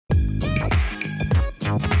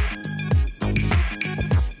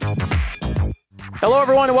Hello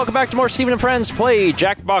everyone and welcome back to more Stephen and Friends Play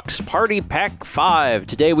Jackbox Party Pack 5.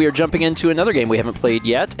 Today we are jumping into another game we haven't played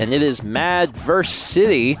yet, and it is Mad vs.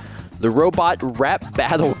 City, the robot rap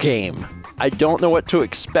battle game. I don't know what to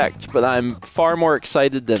expect, but I'm far more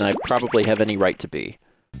excited than I probably have any right to be.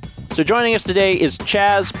 So joining us today is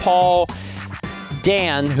Chaz, Paul,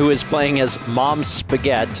 Dan, who is playing as Mom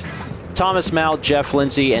Spaghetti, Thomas, Mal, Jeff,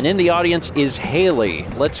 Lindsay, and in the audience is Haley.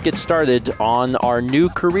 Let's get started on our new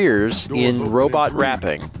careers in robot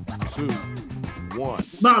rapping. 2, 1.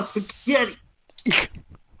 Mom Spaghetti!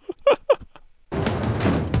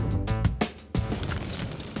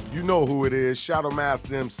 You know who it is, Shadow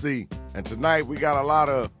Master MC. And tonight we got a lot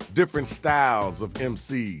of different styles of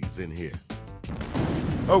MCs in here.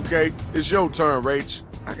 Okay, it's your turn, Rach.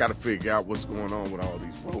 I gotta figure out what's going on with all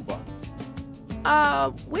these robots.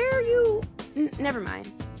 Where are you? Never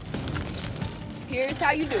mind. Here's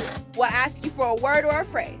how you do it. We'll ask you for a word or a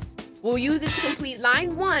phrase. We'll use it to complete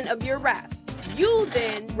line 1 of your rap. You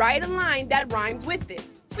then write a line that rhymes with it.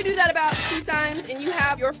 We do that about 2 times and you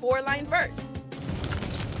have your 4-line verse.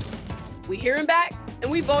 We hear him back and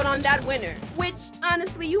we vote on that winner, which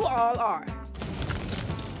honestly you all are.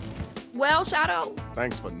 Well, Shadow?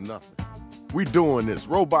 Thanks for nothing. We doing this,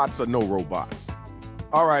 robots or no robots.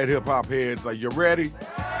 All right, hip-hop heads, are you ready?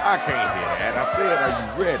 I can't hear that. I said, are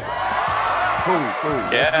you ready? Cool.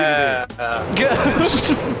 Let's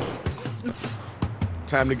get it in.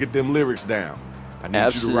 Time to get them lyrics down. I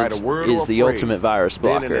need you to write a word or a is the phrase, ultimate virus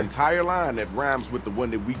blocker. then an entire line that rhymes with the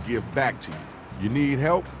one that we give back to you. You need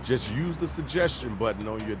help? Just use the suggestion button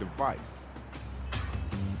on your device.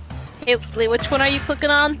 Haley, which one are you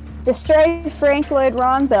clicking on? Destroy Frank Lloyd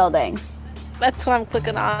Wrong building. That's what I'm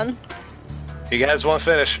clicking on. You guys want to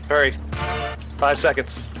finish? Hurry. 5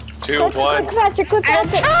 seconds. 2, 1. Click faster, click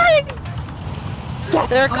faster. Yes.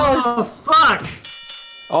 There it goes. Oh, fuck!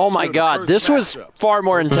 Oh my god, this was far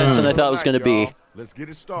more intense than I thought it was going to be. Let's get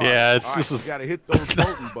it started. Yeah, this is. Gotta hit those voting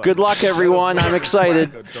buttons. Good luck, everyone. I'm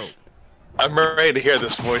excited. I'm ready to hear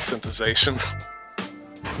this voice synthesization.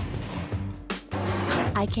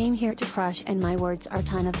 I came here to crush and my words are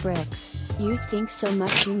ton of bricks. You stink so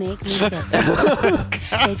much you make me sick.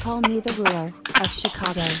 They call me the ruler of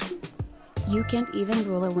Chicago. You can't even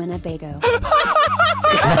rule a Winnebago. All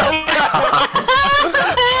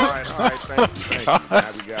right, thank you.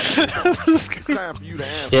 Now we got it. It's time for you to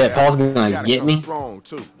answer. Yeah, Paul's gonna get me. Strong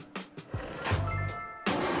too.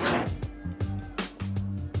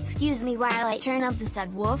 Excuse me while I turn up the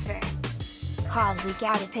subwoofer. Cause we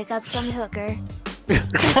gotta pick up some hooker.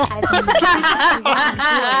 I've been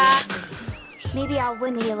maybe I'll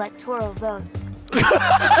win the electoral vote. All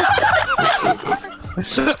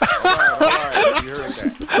right, you heard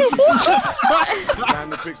that. Time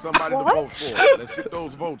to pick somebody to vote for. Let's get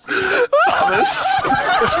those votes in. Thomas!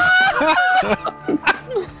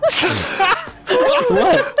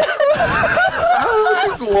 What?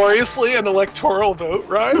 Gloriously an electoral vote,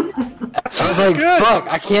 right? I was like, fuck,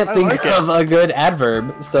 I can't think of a good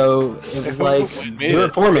adverb, so it was like, do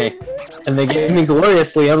it for me. And they gave me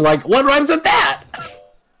gloriously, I'm like, what rhymes with that?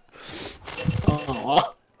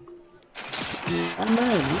 Aww.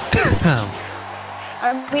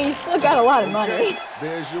 I mean, you still got a lot of money.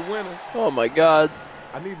 There's your winner. Oh my god.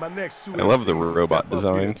 I need my next 2. I love the MCs to robot step up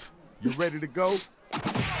designs. here. You ready to go?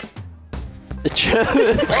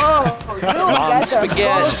 Mom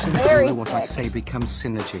Spaghetti. Very what I quick. say becomes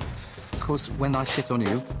synergy. Cause when I shit on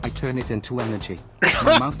you, I turn it into energy.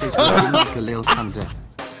 My mouth is working like a little thunder.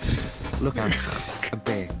 Look out, a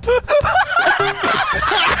bear.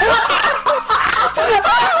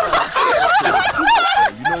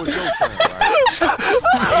 You know it's your turn, right?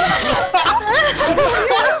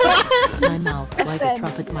 My mouth's like a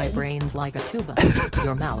trumpet, my brain's like a tuba.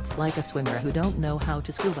 Your mouth's like a swimmer who don't know how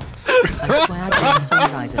to scuba. I swag when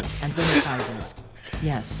sun rises and when it rises.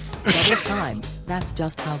 Yes, double time, that's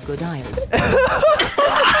just how good I is.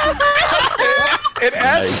 It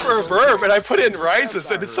asked for a verb and I put in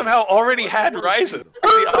rises and it somehow already had rises.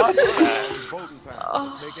 What are the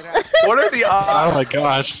odds of that? What are the odds? Oh my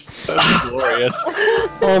gosh, that's glorious.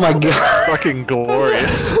 Oh my god. Fucking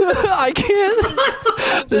glorious. I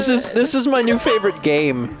can't. This is my new favorite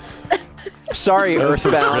game. Sorry, This is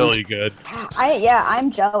Earthbound. really good.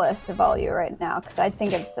 I'm jealous of all you right now because I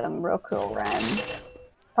think of some real cool rhymes.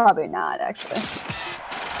 Probably not, actually.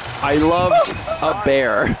 I loved a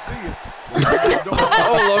bear.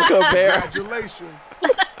 Oh, Loco Bear. Congratulations.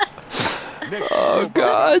 Oh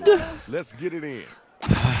god. Let's get it in.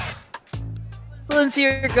 Lindsay,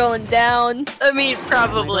 you're going down. I mean,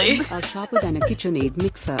 probably. My rhymes are sharper than a KitchenAid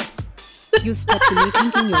mixer. You step to me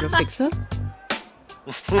thinking you're a fixer?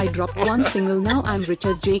 I dropped one single, now I'm rich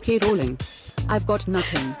as J.K. Rowling. I've got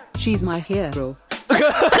nothing. She's my hero.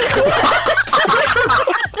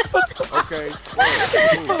 Okay.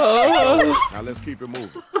 Well, now let's keep it moving.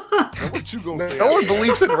 Now what you gonna say? No one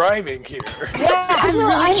believes in rhyming here. Yeah, I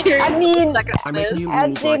mean,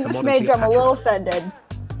 as the English major, I'm a little offended.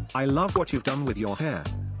 I love what you've done with your hair.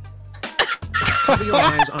 Cover your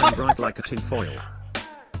eyes, I'm bright like a tin foil.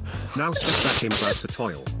 Now step back in bright to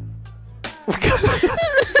toil.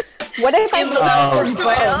 What if I'm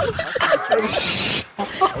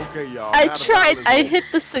Okay, y'all. I tried. I hit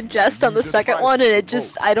the suggest on the second one, and it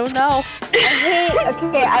just, I don't know. I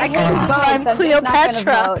hate both. I'm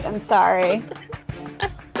Cleopatra. I'm sorry.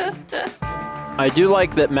 I do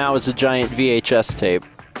like that Mao is a giant VHS tape.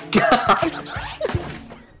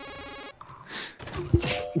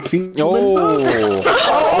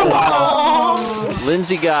 Oh!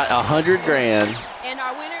 Lindsay got 100 grand. And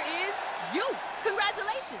our winner is you.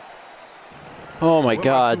 Congratulations. Oh my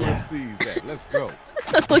God. Let's go.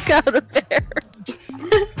 Look out of there.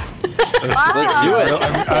 Let's do it.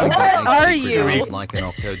 What are you? Like an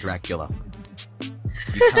Octo Dracula.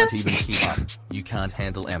 You can't even keep up. You can't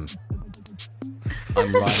handle M.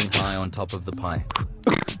 I'm riding high on top of the pie.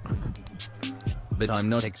 But I'm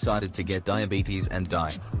not excited to get diabetes and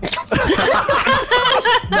die.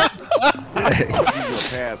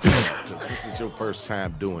 This is your first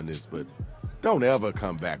time doing this, but don't ever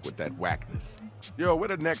come back with that whackness. Yo, where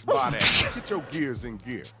the next bot at? Get your gears in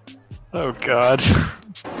gear. Oh God.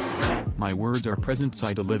 My words are presents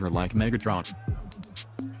I deliver like Megatron.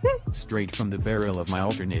 Straight from the barrel of my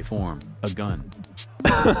alternate form, a gun.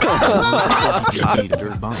 A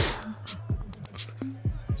dirt bomb.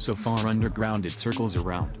 So far underground it circles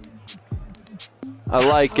around. I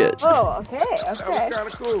like it. Oh, okay. That was kind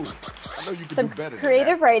of cool. I know you can Some do better.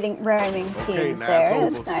 creative rhyming schemes there.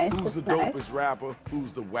 That's nice. Who's the That's dopest nice. rapper?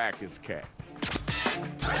 Who's the wackest cat?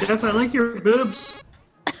 Jeff, I like your boobs.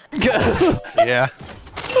 Yeah.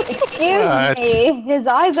 Excuse me, his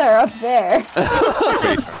eyes are up there.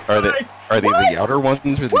 Are they the outer ones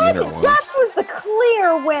or the inner ones? Jeff was the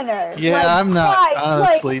clear winner. Yeah, I'm not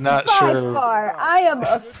honestly not sure. By far, I am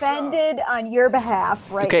offended on your behalf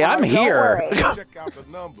right Okay, now. I'm Don't here. worry. Check out the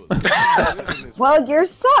numbers. Well, you're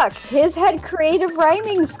sucked. His had creative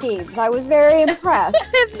rhyming schemes. I was very impressed.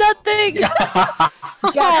 I have nothing.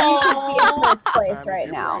 Jeff, you should be in first place right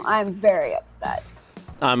now. I'm very upset.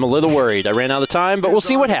 I'm a little worried. I ran out of time, but we'll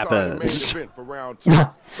see what happens. Main event for round 2.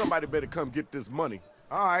 Somebody better come get this money.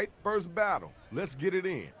 All right, first battle. Let's get it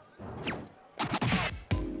in.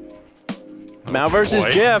 Mao versus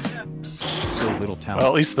boy. Jeff. So little talent.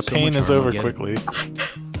 Well, at least the so pain much is Armageddon. over quickly.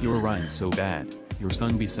 Your rhyme's so bad. Your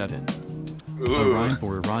son be 7. Ooh. A rhyme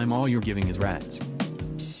for a rhyme, all you're giving is rats.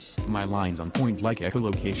 My line's on point like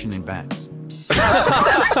echolocation and bats. Oh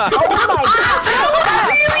my God!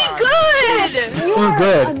 Really good. So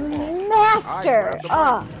good. A master.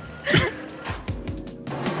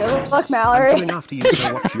 Good luck, Mallory. I'm coming after you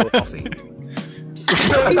to watch your coffee.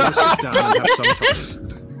 Sit down and have some toast.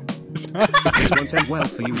 This won't end well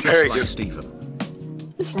for you, just Very like good. Stephen.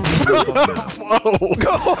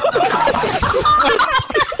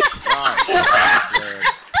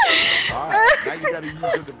 All right, now you gotta use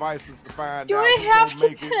your devices to find Do out I who's have gonna to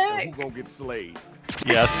make it and pick? who's gonna get slayed.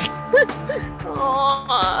 Yes.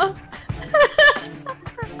 Aww.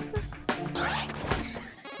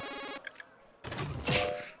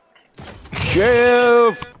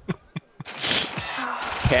 Jeff!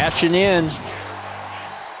 Cashing in.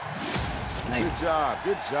 Good job,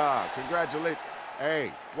 good job. Congratulations.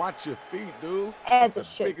 Hey, watch your feet, dude. As That's it the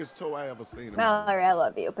should. biggest toe I ever seen. in my Mallory, I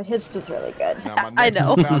love you, but his was really good. Now my I next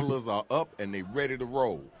know. two battlers are up and they ready to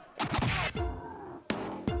roll.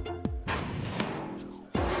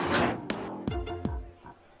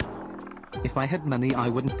 If I had money, I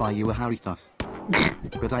wouldn't buy you a Haritas.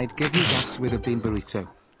 But I'd give you gas with a bean burrito.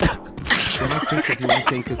 When I think of you, I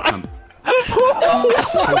think of cum.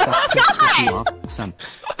 Because that's just what you are, son.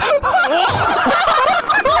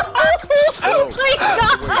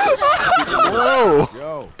 Whoa!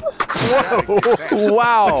 Yo. Whoa!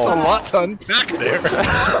 Wow. There's a lot to unpack there.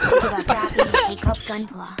 Take up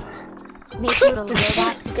Gunpla. Make little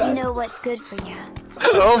robots. You know what's good for you.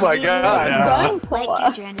 Oh my God.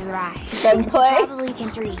 Like Ginger and the Rye. Gunplay? You probably can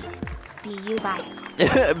read. Be you by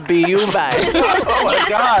it. Be you back. Oh my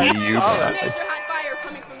God. You Major hot fire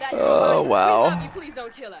coming from that Oh, robot. wow. We love you. Please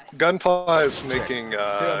don't kill us. Gunpla is making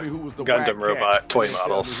Tell me who was the Gundam whack robot cat. toy Tell me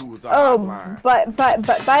models. who was the Oh, hotline.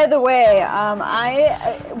 but by the way,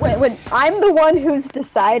 when I'm the one who's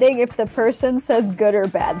deciding if the person says good or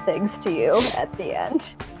bad things to you at the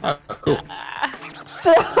end. Oh, cool.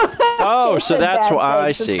 So Oh, so that's why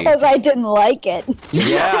I see. Because I didn't like it.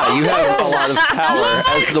 Yeah, you have a lot of power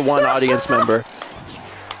as the one audience member.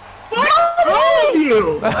 Fuck all of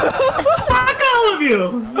you! Fuck all of you!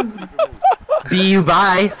 B.U.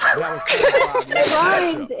 bye. It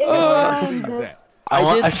rhymed. It rhymed.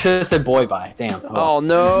 I should have said boy bye. Damn. Oh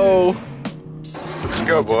no. Let's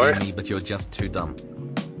go, boy. Me, but you're just too dumb.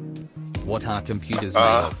 What are computers made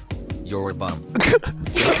of? You're a bum.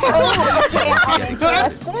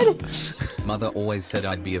 Mother always said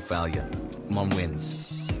I'd be a failure. Mom wins.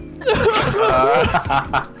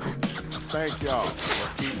 Thank y'all.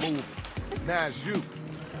 Let's keep moving. Now it's you.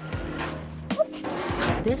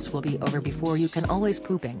 This will be over before you can always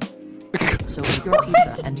pooping. So eat your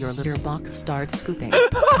pizza and your litter box start scooping.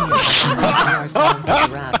 Ourselves the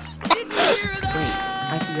giraffes. Great,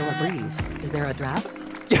 I feel a breeze. Is there a draft?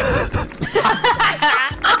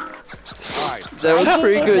 That was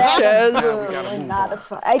pretty good, Chaz.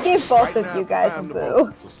 I gave both of you guys a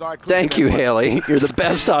boo. Thank you, Haley. You're the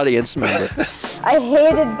best audience member. I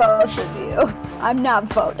hated both of you. I'm not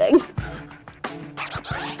voting.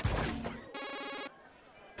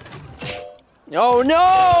 Oh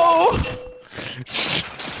no!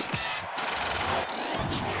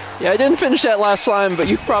 Yeah, I didn't finish that last line, but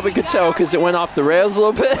you probably could tell because it went off the rails a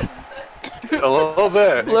little bit. A little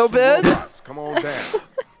bit. A little bit. Come on down.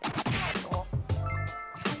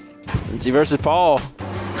 Lindsay versus Paul.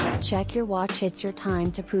 Check your watch, it's your time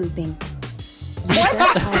to pooping. You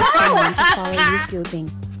just told someone to follow you scooping.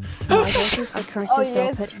 My wishes are curses,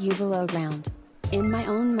 they'll put you below ground. In my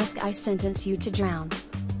own musk I sentence you to drown.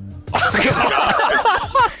 You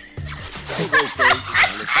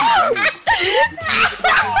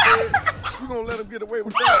gonna let him get away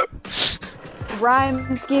with that?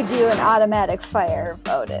 Rhymes give you an automatic fire.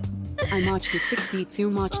 Vote it. I march to sick beats, you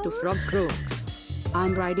march to frog croaks.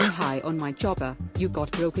 I'm riding high on my chopper, you got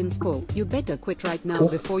broken skull. You better quit right now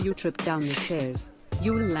before you trip down the stairs.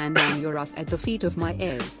 You will land on your ass at the feet of my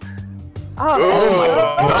heirs. Oh,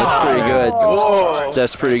 that's pretty good. Whoa.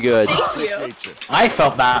 That's pretty good. Thank you. I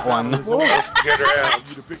felt that one. Get around.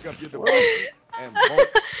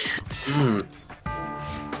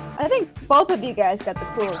 I think both of you guys got the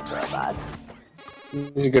coolest robots.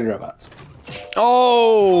 These are good robots.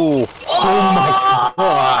 Oh! Oh my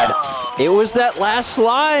god! It was that last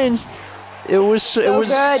line. It was so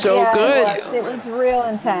good. It was real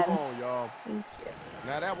intense.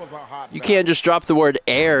 Now that was a hot. You can't just drop the word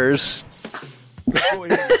heirs.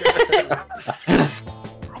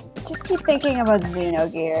 Just keep thinking about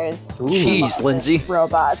Xenogears. Jeez, Lindsay.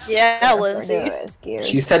 Robots. Yeah, Lindsay.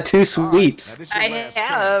 She's had 2 sweeps. I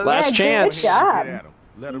have. Last chance. Good job.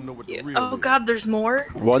 Let them know what the real Oh god, there's more?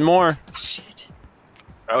 One more. Shit.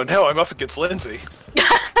 Oh no, I'm up against Lindsay.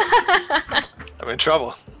 I'm in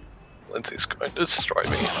trouble. Lindsay's going to destroy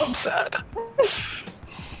me. I'm sad.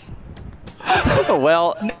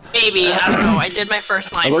 Well, maybe. I don't know. I did my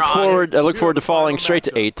first line I look wrong. forward to falling straight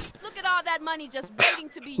to 8th. Look at all that money just waiting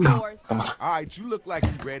to be yours. All right, you look like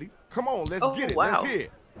you ready. Come on, let's get it. Wow. Let's hear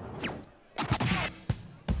it.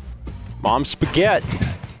 Mom spaghetti.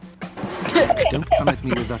 Don't come at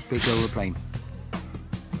me with that big old brain.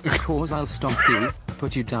 Cause I'll stomp you,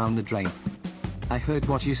 put you down the drain. I heard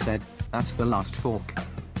what you said, that's the last fork.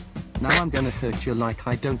 Now I'm gonna hurt you like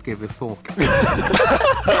I don't give a fork.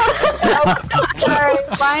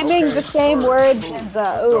 Finding the same words as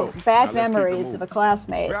bad memories of a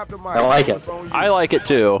classmate. I like it. I like it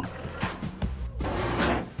too.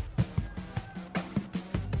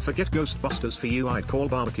 Forget Ghostbusters for you, I'd call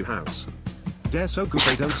Barbecue House. Dare so good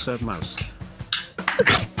they don't serve mouse.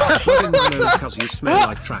 Put in my nose cause you smell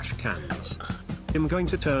like trash cans. I'm going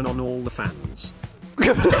to turn on all the fans.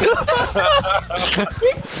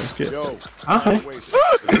 Yo,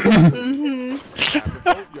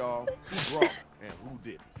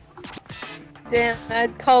 Dan,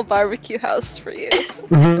 I'd call Barbecue House for you.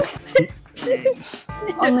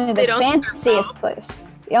 Only the fanciest place.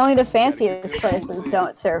 Only the fanciest places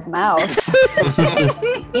don't serve mouse.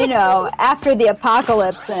 You know, after the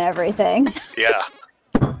apocalypse and everything. Yeah.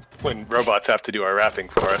 When robots have to do our rapping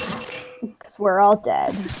for us. Because we're all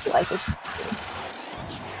dead. Like it's...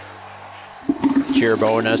 Cheer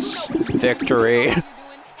bonus. Victory.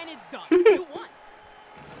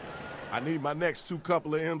 I need my next 2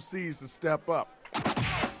 couple of MCs to step up.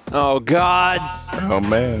 Oh God. Oh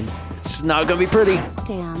man. It's not gonna be pretty.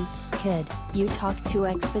 Damn, kid, you talk too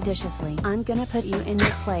expeditiously. I'm gonna put you in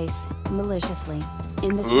your place, maliciously.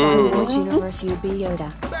 In the Star Wars universe, you'd be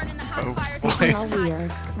Yoda. Speaking all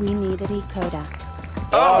weird, we need a decoder.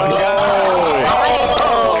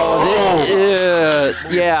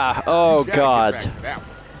 Yeah. Oh God.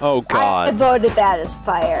 Oh I God. voted that as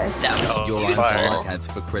fire. Your it's lines fire. are like ads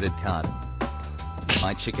for credit card.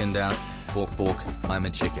 I chickened out. Bork bork, I'm a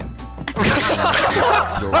chicken. Your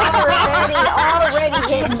lines are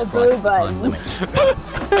Already hitting the blue button.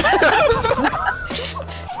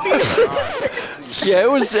 Yeah, it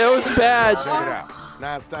was bad. Check it out.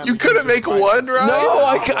 Now it's time You to couldn't use your make one, devices. right? No,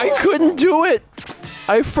 I couldn't do it.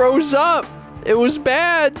 I froze up. It was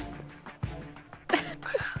bad.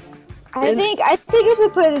 I think if we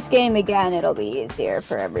play this game again, it'll be easier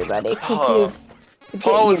for everybody because you've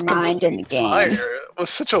Paul getting your mind in the game. Fire. It was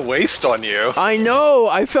such a waste on you. I know.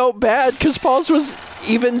 I felt bad because Paul's was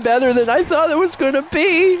even better than I thought it was going to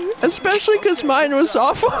be, especially because mine was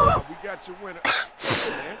awful. We got your winner.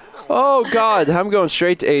 Oh, God. I'm going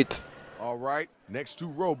straight to 8th. All right, next 2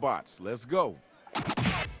 robots. Let's go.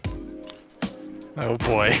 Oh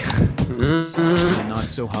boy. Not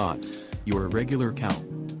so hot. You're a regular cow.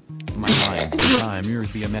 My line, I'm yours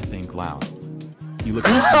via methane cloud. You look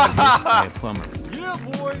like by a plumber. Yeah,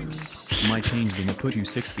 boy. My change gonna put you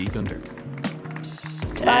 6 feet under.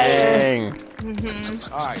 Dang.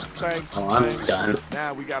 All right, thanks. Oh, I'm done.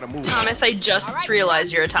 Now we gotta move. Thomas, I just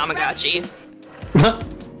realized you're a Tamagotchi.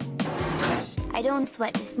 I don't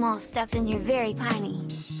sweat the small stuff and you're very tiny.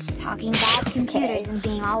 Talking bad computers and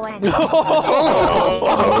being all wet. Mexico.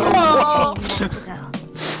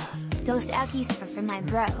 Dos Elkies for my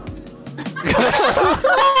bro.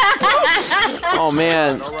 Oh,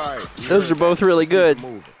 man. All right. Those are both really good.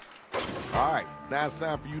 All right, now it's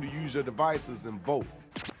time for you to use your devices and vote.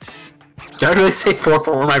 Did I really say 4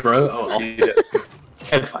 for my bro? Oh,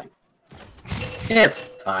 it's fine. It's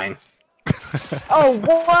fine. Oh,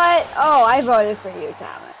 what? Oh, I voted for you,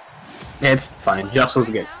 Thomas. It's fine. Just was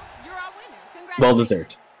good. Well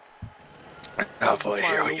deserved. Oh boy,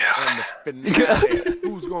 here we go. And the finale.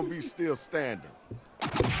 Who's gonna be still standing?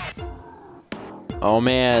 Oh,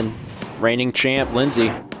 man. Reigning champ, Lindsay.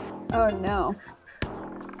 Oh, no.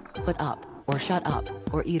 Put up, or shut up,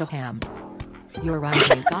 or eat a ham. Your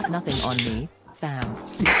rising got nothing on me, fam.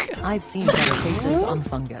 I've seen better faces on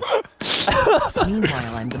fungus.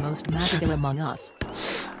 Meanwhile, I'm the most magical among us.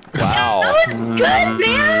 Wow. So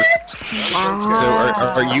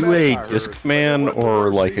are you a disc man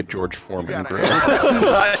or like a George Foreman? Come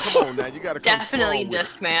on now, you gotta come Definitely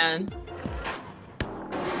strong with it. Discman.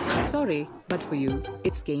 Sorry, but for you,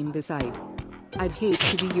 it's game decide. I'd hate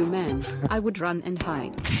to be you, man. I would run and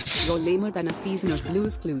hide. You're lamer than a season of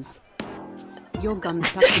Blue's Clues. Your gum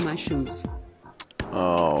stuck to my shoes.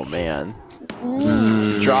 Oh, man.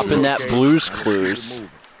 Dropping that Blue's Clues.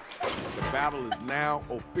 The battle is now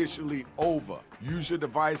officially over. Use your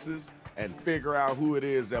devices and figure out who it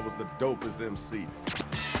is that was the dopest MC.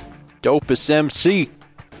 Dopest MC.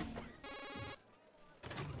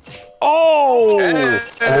 Oh!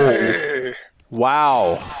 Hey.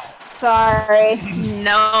 Wow. Sorry.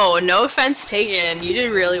 No offense taken. You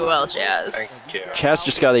did really well, Jazz. Thank you. Chaz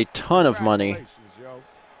just got a ton of money. Congratulations, yo.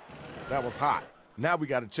 That was hot. Now we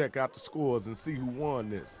gotta check out the scores and see who won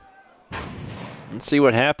this. Let's see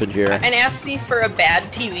what happened here. And asked me for a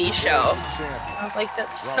bad TV show. I was like,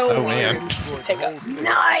 that's so weird to pick up.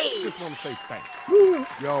 Nice! Just want to say thanks.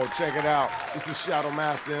 Yo, check it out. This is Shadow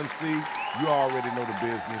Master MC. You already know the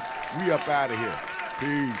business. We up out of here.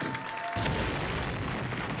 Peace.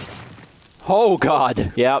 Oh,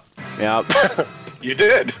 God. Yep. You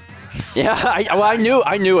did. Yeah, I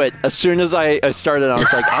knew it. As soon as I started, I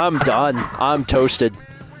was like, I'm done. I'm toasted.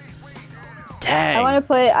 Dang.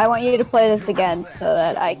 I want you to play this again so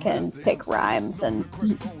that I can pick rhymes and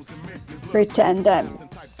pretend I'm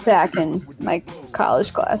back in my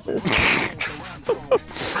college classes.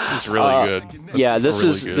 This is really good. Yeah, this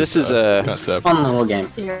is a concept. Fun little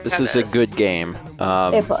game. This is a good game.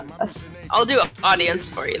 It was. I'll do an audience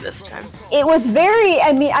for you this time. It was very.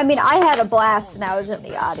 I mean, I had a blast and I was in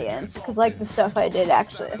the audience because like the stuff I did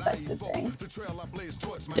actually affected things.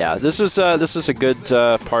 Yeah, this is a good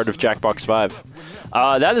part of Jackbox 5.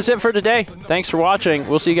 That is it for today. Thanks for watching.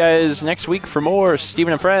 We'll see you guys next week for more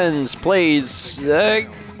Stephen and Friends plays a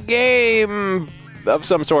game of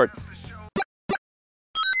some sort.